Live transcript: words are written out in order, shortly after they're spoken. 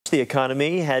the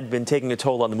economy had been taking a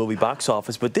toll on the movie box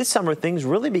office, but this summer things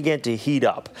really began to heat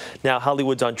up. Now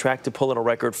Hollywood's on track to pull in a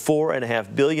record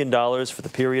 $4.5 billion for the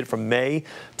period from May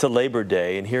to Labor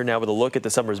Day. And here now with a look at the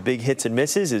summer's big hits and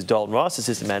misses is Dalton Ross,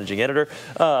 assistant managing editor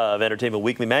of Entertainment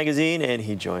Weekly magazine, and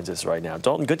he joins us right now.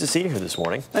 Dalton, good to see you here this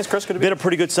morning. Thanks, Chris. Good to be Been a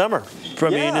pretty good summer. I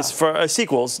mean, as for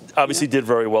sequels, obviously did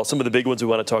very well. Some of the big ones we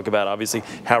want to talk about, obviously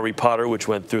Harry Potter, which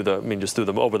went through the, just threw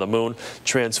them over the moon.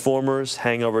 Transformers,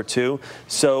 Hangover 2.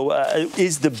 So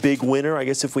is the big winner, I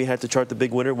guess if we had to chart the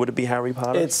big winner, would it be Harry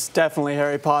Potter? It's definitely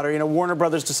Harry Potter. You know, Warner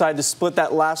Brothers decided to split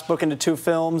that last book into 2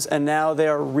 films, and now they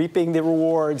are reaping the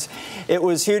rewards. It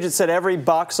was huge. It set every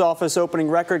box office opening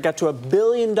record, got to $1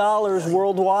 billion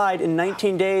worldwide in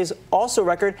 19 days, also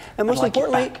record. And most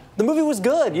importantly, the movie was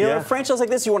good. You know, a franchise like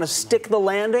this, you want to stick the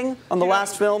landing on the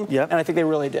last film, and I think they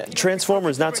really did.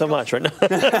 Transformers, not so much, right?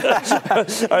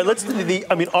 All right, let's do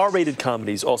I mean, R-rated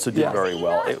comedies also did very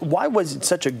well. Why was it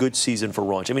such a good season for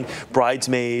raunch? I mean,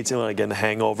 Bridesmaids, and again, The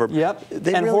Hangover.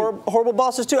 And Horrible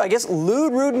Bosses, too. I guess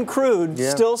Lewd, Rude, and Crude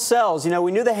still sells. You know,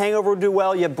 we knew The Hangover would do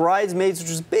well. You have Bridesmaids, which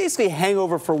was basically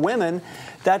Hangover for women.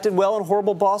 That did well, and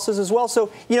Horrible Bosses as well.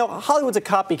 So, you know, Hollywood's a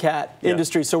copycat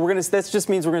industry, so that just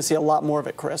means we're going to see a lot more of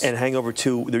it, Chris. And Hangover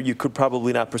 2, you could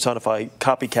probably not personify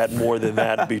copycat more than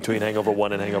that between Hangover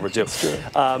 1 and Hangover 2.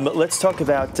 Let's talk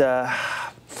about...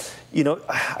 you know,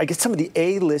 I guess some of the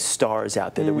A-list stars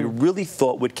out there that we really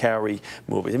thought would carry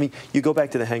movies. I mean, you go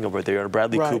back to The Hangover there,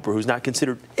 Bradley Cooper, who's not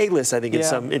considered A-list, I think,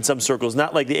 in some circles,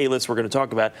 not like the A-list we're going to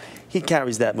talk about. He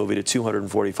carries that movie to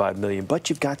 $245 million. But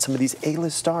you've got some of these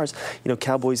A-list stars, you know,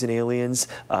 Cowboys and Aliens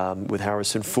with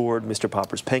Harrison Ford, Mr.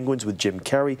 Popper's Penguins with Jim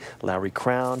Carrey, Larry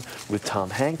Crown with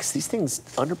Tom Hanks. These things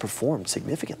underperformed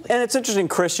significantly. And it's interesting,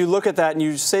 Chris, you look at that and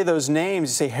you say those names.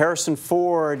 You say Harrison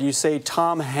Ford, you say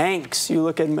Tom Hanks, you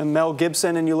look at Mel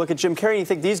Gibson, and you look at Jim Carrey, and you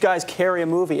think these guys carry a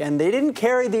movie, and they didn't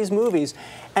carry these movies.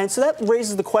 And so that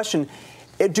raises the question,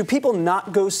 do people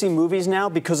not go see movies now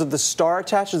because of the star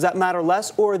attached? Does that matter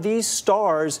less, or are these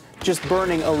stars just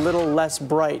burning a little less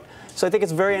bright? So I think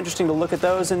it's very interesting to look at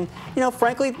those, and you know,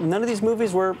 frankly, none of these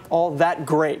movies were all that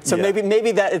great. So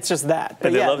maybe that it's just that.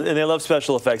 But and they love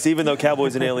special effects. Even though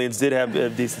Cowboys and Aliens did have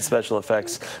decent special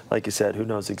effects, like you said, who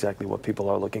knows exactly what people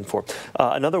are looking for.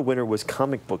 Another winner was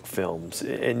comic book films,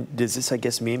 and does this, I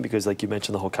guess, mean, because like you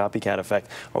mentioned, the whole copycat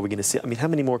effect? Are we going to see? I mean, how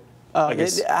many more? I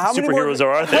guess superheroes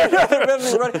are there.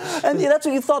 And that's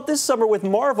what you thought this summer with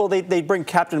Marvel. They bring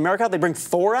Captain America out, they bring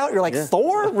Thor out. You're like,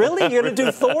 Thor? Really? You're going to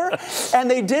do Thor? And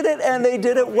they did it, and they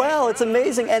did it well. It's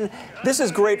amazing. And this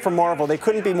is great for Marvel. They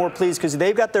couldn't be more pleased because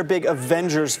they've got their big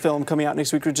Avengers film coming out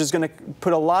next week, which is going to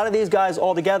put a lot of these guys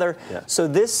all together. So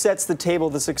this sets the table,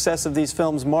 the success of these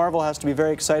films. Marvel has to be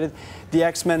very excited. The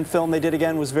X-Men film they did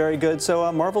again was very good. So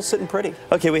Marvel's sitting pretty.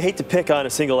 Okay, we hate to pick on a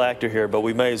single actor here, but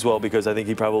we may as well, because I think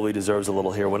he probably deserves a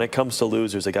little here. When it comes to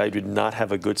losers, a guy who did not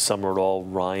have a good summer at all,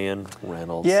 Ryan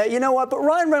Reynolds. Yeah, you know what? But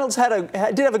Ryan Reynolds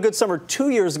did have a good summer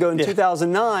 2 years ago in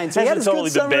 2009. So he had his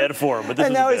totally good summer, been bad for him, but this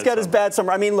and now he's got his bad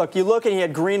summer. I mean, look, you look and he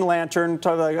had Green Lantern, a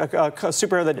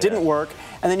superhero that didn't work,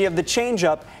 and then you have the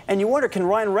change-up, and you wonder, can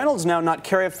Ryan Reynolds now not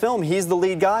carry a film? He's the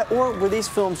lead guy, or were these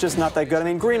films just not that good? I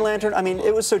mean, Green Lantern, I mean,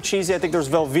 it was so cheesy. I think there was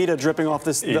Velveeta dripping off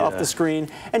the screen,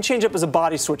 and Change-Up is a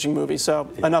body-switching movie, so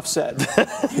enough said.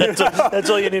 That's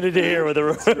all you needed to hear with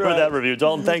that review.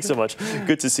 Dalton, thanks so much.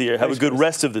 Good to see you. Have a good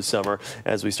rest of the summer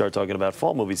as we start talking about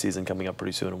fall movie season coming up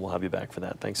pretty soon, and we'll have you back for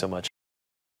that. Thanks so much.